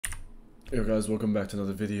Yo guys, welcome back to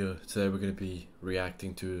another video. Today we're going to be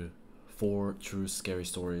reacting to 4 true scary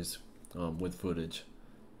stories with footage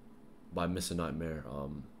by Mr. Nightmare.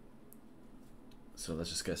 So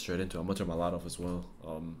let's just get straight into it. I'm going to turn my light off as well.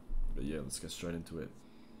 But yeah, let's get straight into it.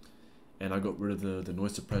 And I got rid of the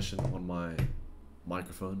noise suppression on my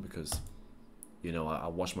microphone because, you know, I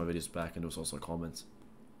watched my videos back and there was also comments.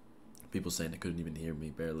 People saying they couldn't even hear me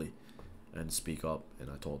barely and speak up, and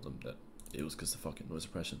I told them that it was because of the fucking noise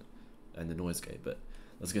suppression and the noise gate. But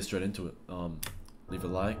let's get straight into it. Leave a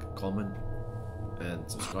like, comment, and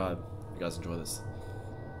subscribe. You guys enjoy this.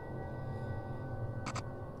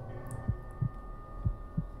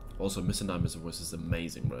 Also, Mr. Nightmare's voice is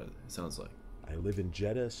amazing, bro. It sounds like I live in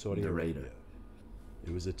Jeddah, Saudi narrator. Arabia.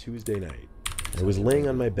 It was a Tuesday night. I was laying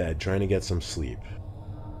on my bed trying to get some sleep.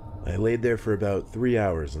 I laid there for about 3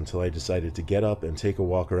 hours until I decided to get up and take a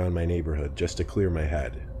walk around my neighborhood just to clear my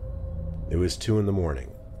head. It was 2 in the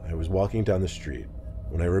morning. I was walking down the street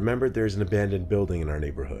when I remembered there's an abandoned building in our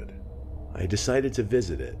neighborhood. I decided to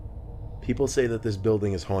visit it. People say that this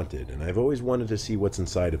building is haunted, and I've always wanted to see what's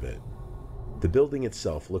inside of it. The building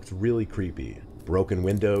itself looked really creepy. Broken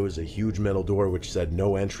windows, a huge metal door which said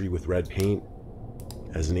no entry with red paint.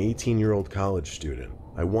 As an 18-year-old college student,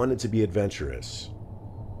 I wanted to be adventurous.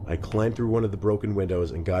 I climbed through one of the broken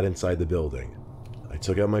windows and got inside the building. I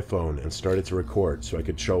took out my phone and started to record so I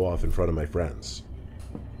could show off in front of my friends.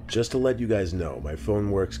 Just to let you guys know, my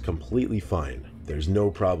phone works completely fine. There's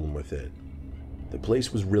no problem with it. The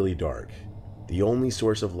place was really dark. The only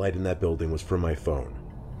source of light in that building was from my phone.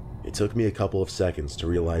 It took me a couple of seconds to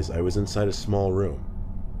realize I was inside a small room.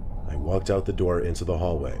 I walked out the door into the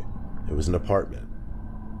hallway. It was an apartment.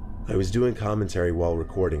 I was doing commentary while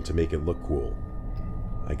recording to make it look cool.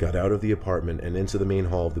 I got out of the apartment and into the main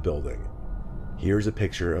hall of the building. Here's a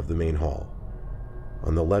picture of the main hall.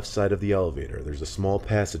 On the left side of the elevator, there's a small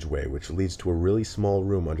passageway which leads to a really small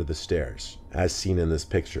room under the stairs, as seen in this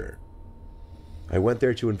picture. I went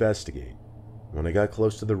there to investigate. When I got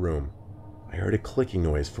close to the room, I heard a clicking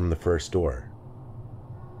noise from the first door.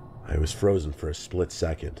 I was frozen for a split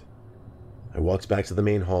second. I walked back to the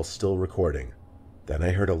main hall still recording. Then I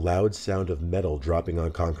heard a loud sound of metal dropping on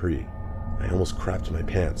concrete. I almost crapped my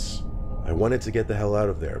pants. I wanted to get the hell out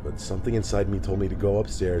of there, but something inside me told me to go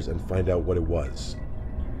upstairs and find out what it was.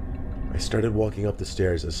 I started walking up the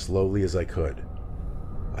stairs as slowly as I could.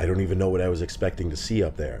 I don't even know what I was expecting to see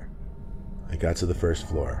up there. I got to the first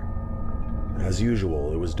floor. As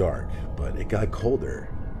usual, it was dark, but it got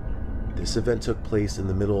colder. This event took place in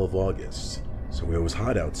the middle of August, so it was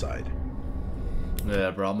hot outside.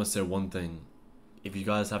 Yeah, bro, I'm gonna say one thing. If you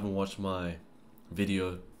guys haven't watched my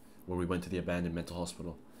video where we went to the abandoned mental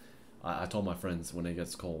hospital, I told my friends when it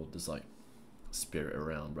gets cold, there's like spirit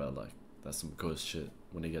around, bro. Like, that's some ghost shit.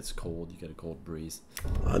 When it gets cold, you get a cold breeze.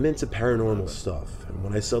 I'm into paranormal stuff, and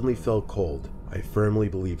when I suddenly felt cold, I firmly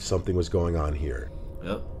believed something was going on here.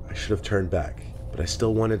 Yep. I should have turned back, but I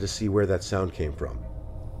still wanted to see where that sound came from.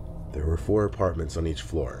 There were 4 apartments on each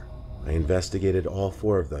floor. I investigated all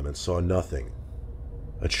 4 of them and saw nothing.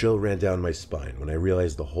 A chill ran down my spine when I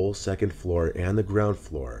realized the whole second floor and the ground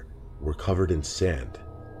floor were covered in sand.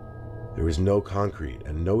 There was no concrete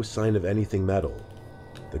and no sign of anything metal.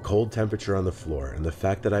 The cold temperature on the floor and the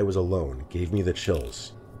fact that I was alone gave me the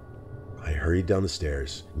chills. I hurried down the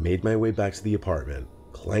stairs, made my way back to the apartment,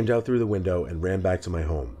 climbed out through the window, and ran back to my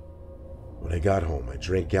home. When I got home, I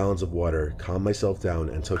drank gallons of water, calmed myself down,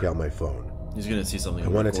 and took out my phone. He's gonna see something. I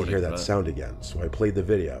wanted to hear that sound again, so I played the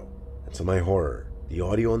video, and to my horror, the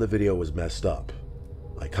audio in the video was messed up.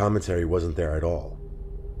 My commentary wasn't there at all.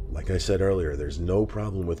 Like I said earlier, there's no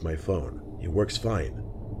problem with my phone. It works fine.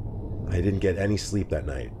 I didn't get any sleep that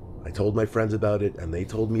night. I told my friends about it, and they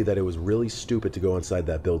told me that it was really stupid to go inside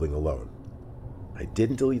that building alone. I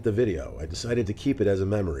didn't delete the video. I decided to keep it as a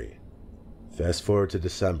memory. Fast forward to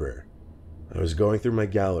December. I was going through my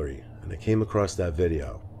gallery, and I came across that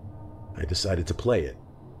video. I decided to play it.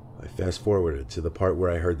 I fast forwarded to the part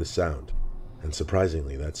where I heard the sound, and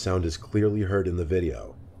surprisingly, that sound is clearly heard in the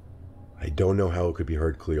video. I don't know how it could be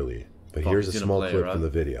heard clearly, but here's a small clip from the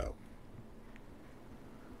video.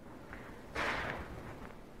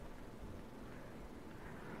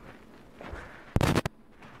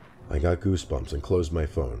 I got goosebumps and closed my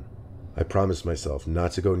phone. I promised myself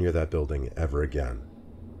not to go near that building ever again.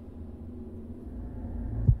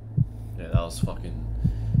 Yeah, that was fucking...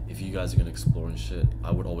 If you guys are gonna explore and shit,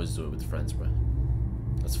 I would always do it with friends, bro.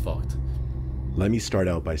 That's fucked. Let me start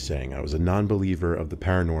out by saying I was a non-believer of the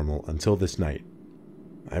paranormal until this night.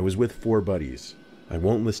 I was with 4 buddies. I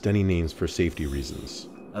won't list any names for safety reasons.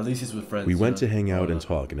 At least he's with friends. We went to hang out and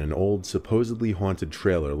talk in an old, supposedly haunted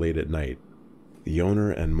trailer late at night. The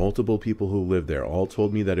owner and multiple people who lived there all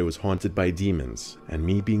told me that it was haunted by demons, and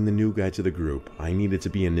me being the new guy to the group, I needed to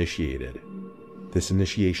be initiated. This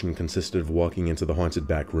initiation consisted of walking into the haunted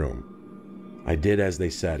back room. I did as they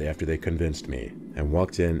said after they convinced me, and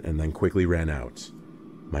walked in and then quickly ran out.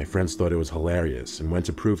 My friends thought it was hilarious and went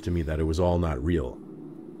to prove to me that it was all not real.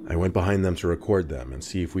 I went behind them to record them and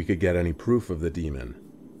see if we could get any proof of the demon.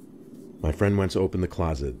 My friend went to open the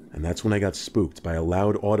closet, and that's when I got spooked by a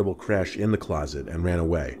loud audible crash in the closet and ran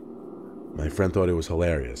away. My friend thought it was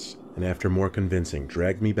hilarious, and after more convincing,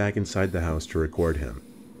 dragged me back inside the house to record him.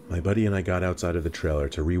 My buddy and I got outside of the trailer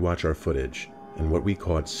to rewatch our footage, and what we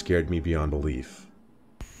caught scared me beyond belief.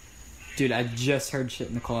 Dude, I just heard shit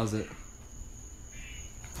in the closet.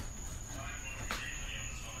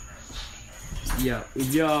 Yo,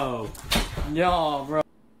 bro.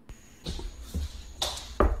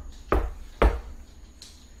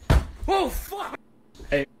 Oh, fuck!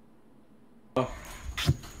 Hey. Oh.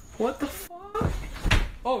 What the fuck?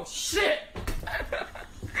 Oh, shit!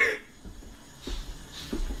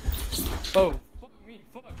 Oh, fuck me,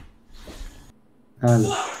 fuck. Look at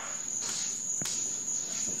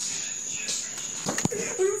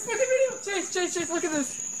this fucking video! Chase, look at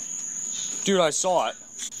this! Dude, I saw it.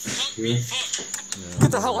 Yeah.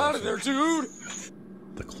 Get the hell out of there, dude!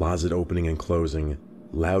 The closet opening and closing,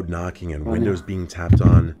 loud knocking and windows being tapped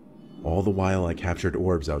on. All the while I captured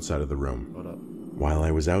orbs outside of the room. What up? While I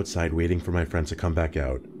was outside waiting for my friend to come back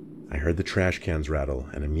out, I heard the trash cans rattle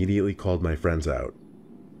and immediately called my friends out.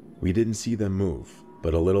 We didn't see them move,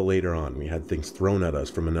 but a little later on we had things thrown at us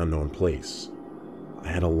from an unknown place. I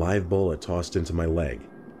had a live bullet tossed into my leg,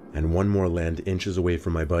 and one more land inches away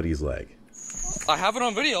from my buddy's leg. I have it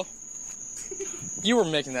on video. You were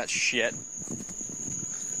making that shit.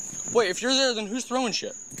 Wait, if you're there, then who's throwing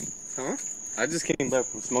shit? Huh? I just came back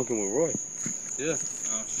from smoking with Roy. Yeah.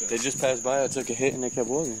 Oh, shit. They just passed by, I took a hit, and they kept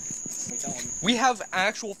walking. We have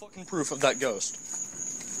actual fucking proof of that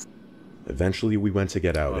ghost. Eventually we went to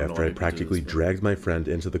get out after I practically dragged my friend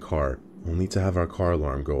into the car, only to have our car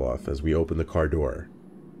alarm go off as we opened the car door.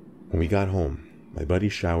 When we got home, my buddy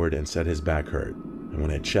showered and said his back hurt, and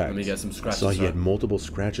when I checked, I saw he had multiple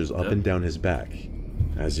scratches up and down his back,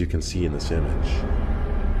 as you can see in this image.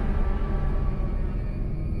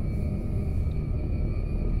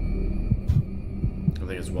 I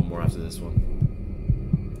think it's one more after this one.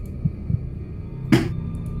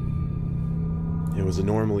 It was a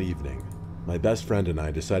normal evening. My best friend and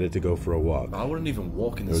I decided to go for a walk. I wouldn't even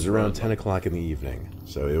walk in this. It was around 10 o'clock in the evening,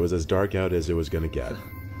 so it was as dark out as it was gonna get.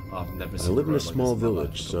 I've never I seen live in a like small this in my life.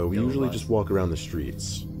 village, so we usually just walk around the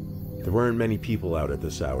streets. There weren't many people out at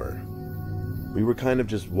this hour. We were kind of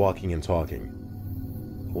just walking and talking.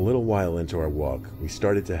 A little while into our walk, we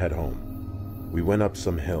started to head home. We went up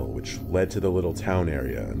some hill, which led to the little town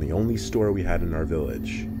area and the only store we had in our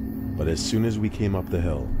village. But as soon as we came up the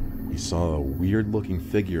hill, we saw a weird-looking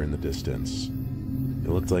figure in the distance. It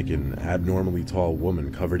looked like an abnormally tall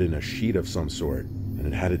woman covered in a sheet of some sort, and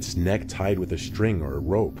it had its neck tied with a string or a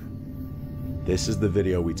rope. This is the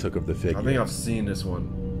video we took of the figure. I think I've seen this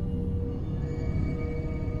one.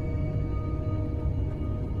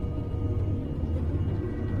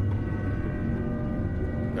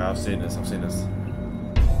 Yeah, I've seen this.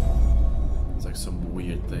 It's like some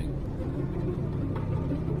weird thing.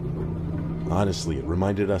 Honestly, it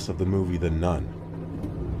reminded us of the movie The Nun.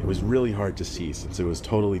 It was really hard to see since it was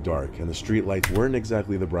totally dark and the street lights weren't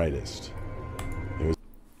exactly the brightest.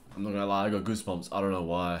 I'm not gonna lie, I got goosebumps. I don't know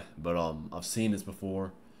why, but I've seen this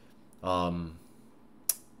before.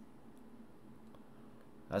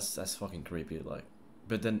 That's fucking creepy. Like,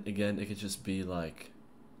 but then again, it could just be like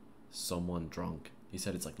someone drunk. He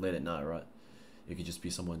said it's like late at night, right? It could just be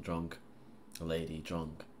someone drunk, a lady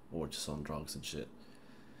drunk, or just on drugs and shit.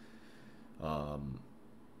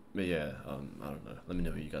 But yeah, I don't know. Let me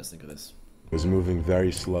know what you guys think of this. It was moving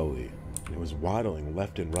very slowly. It was waddling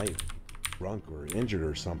left and right, drunk or injured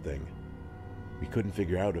or something. We couldn't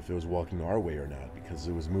figure out if it was walking our way or not because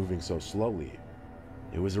it was moving so slowly.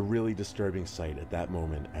 It was a really disturbing sight at that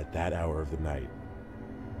moment, at that hour of the night.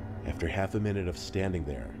 After half a minute of standing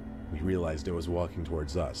there, we realized it was walking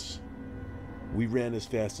towards us. We ran as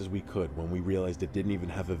fast as we could when we realized it didn't even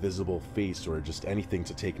have a visible face or just anything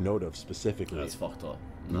to take note of specifically. That's fucked up.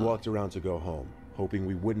 We walked around to go home, hoping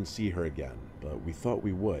we wouldn't see her again, but we thought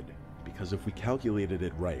we would, because if we calculated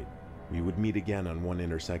it right, we would meet again on one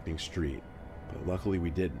intersecting street, but luckily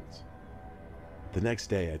we didn't. The next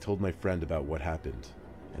day, I told my friend about what happened,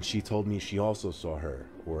 and she told me she also saw her,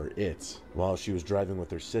 or it, while she was driving with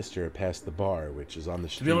her sister past the bar, which is on the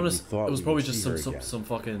street. To be honest, we thought it was we probably would just see her some again.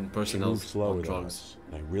 fucking She person moved else slower on than drugs us.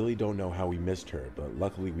 I really don't know how we missed her, but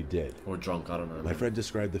luckily we did. or drunk. I don't know. My friend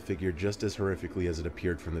described the figure just as horrifically as it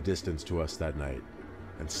appeared from the distance to us that night,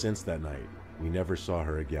 and since that night, we never saw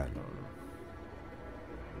her again.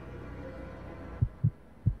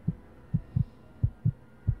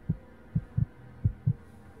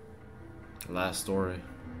 Last story.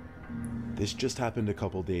 This just happened a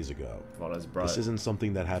couple days ago. Thought as bright. This isn't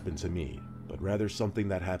something that happened to me, but rather something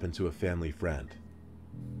that happened to a family friend.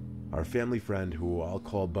 Our family friend, who I'll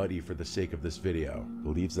call Buddy for the sake of this video,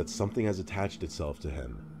 believes that something has attached itself to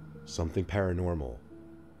him, something paranormal.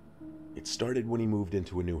 It started when he moved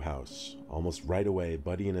into a new house. Almost right away,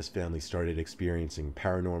 Buddy and his family started experiencing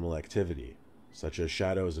paranormal activity, such as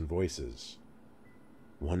shadows and voices.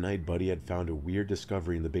 One night, Buddy had found a weird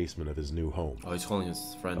discovery in the basement of his new home. Oh, he's calling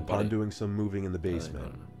his friend Upon Buddy. doing some moving in the I basement,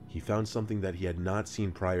 don't know. he found something that he had not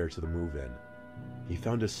seen prior to the move-in. He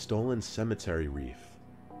found a stolen cemetery wreath.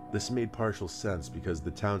 This made partial sense because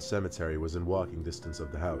the town cemetery was in walking distance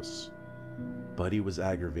of the house. Buddy was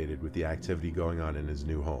aggravated with the activity going on in his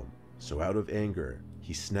new home, so out of anger,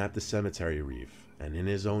 he snapped the cemetery wreath, and in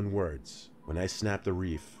his own words, "When I snapped the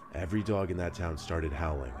wreath, every dog in that town started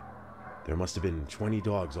howling. There must have been 20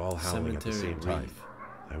 dogs all howling at the Cemetery same time. wreath.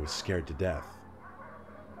 I was scared to death."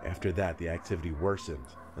 After that, the activity worsened,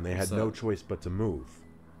 and they had What's no up? choice but to move.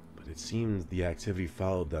 But it seems the activity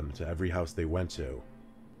followed them to every house they went to.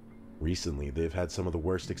 Recently, they've had some of the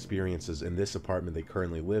worst experiences in this apartment they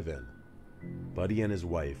currently live in. Buddy and his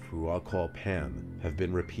wife, who I'll call Pam, have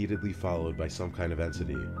been repeatedly followed by some kind of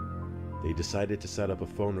entity. They decided to set up a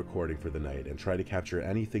phone recording for the night and try to capture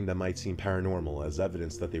anything that might seem paranormal as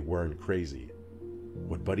evidence that they weren't crazy.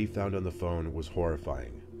 What Buddy found on the phone was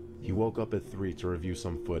horrifying. He woke up at 3 to review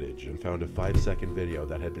some footage and found a 5-second video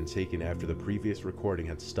that had been taken after the previous recording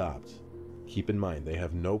had stopped. Keep in mind, they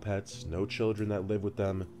have no pets, no children that live with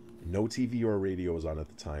them, no TV or radio was on at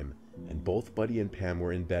the time, and both Buddy and Pam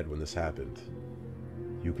were in bed when this happened.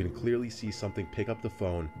 You can clearly see something pick up the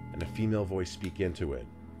phone and a female voice speak into it.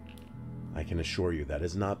 I can assure you that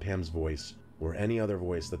is not Pam's voice or any other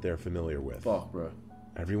voice that they're familiar with. Fuck, bro.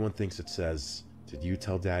 Everyone thinks it says, "Did you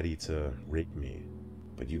tell Daddy to rape me?"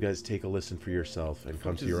 But you guys take a listen for yourself and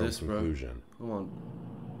come to is your own this, bro? conclusion. Come on.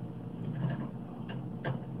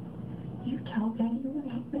 You tell Daddy you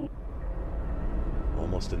raped me?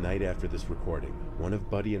 Almost a night after this recording, one of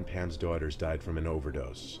Buddy and Pam's daughters died from an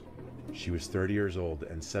overdose. She was 30 years old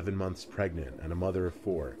and 7 months pregnant and a mother of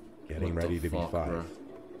 4, getting What the ready to fuck, be 5. bro?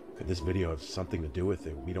 Could this video have something to do with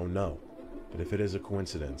it? We don't know. But if it is a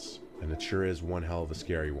coincidence, then it sure is one hell of a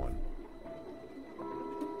scary one.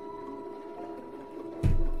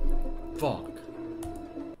 Fuck.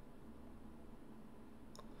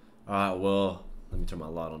 Alright, well, let me turn my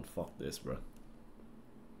light on. Fuck this, bro.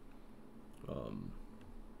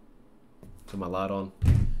 Turn my light on.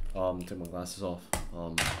 Take my glasses off.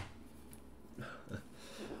 I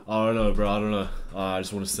don't know, bro. I don't know. I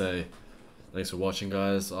just want to say thanks for watching,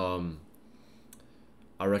 guys. I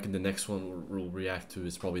reckon the next one we'll react to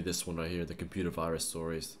is probably this one right here, the computer virus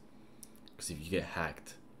stories. Because if you get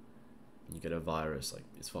hacked, and you get a virus, like,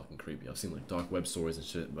 it's fucking creepy. I've seen like dark web stories and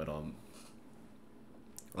shit, but I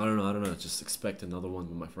don't know. Just expect another one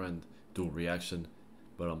with my friend, do a reaction.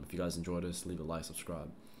 But if you guys enjoyed this, leave a like,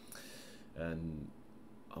 subscribe, and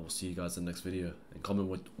I will see you guys in the next video. And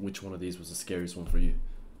comment which one of these was the scariest one for you.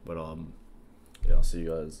 But yeah, I'll see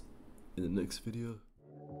you guys in the next video.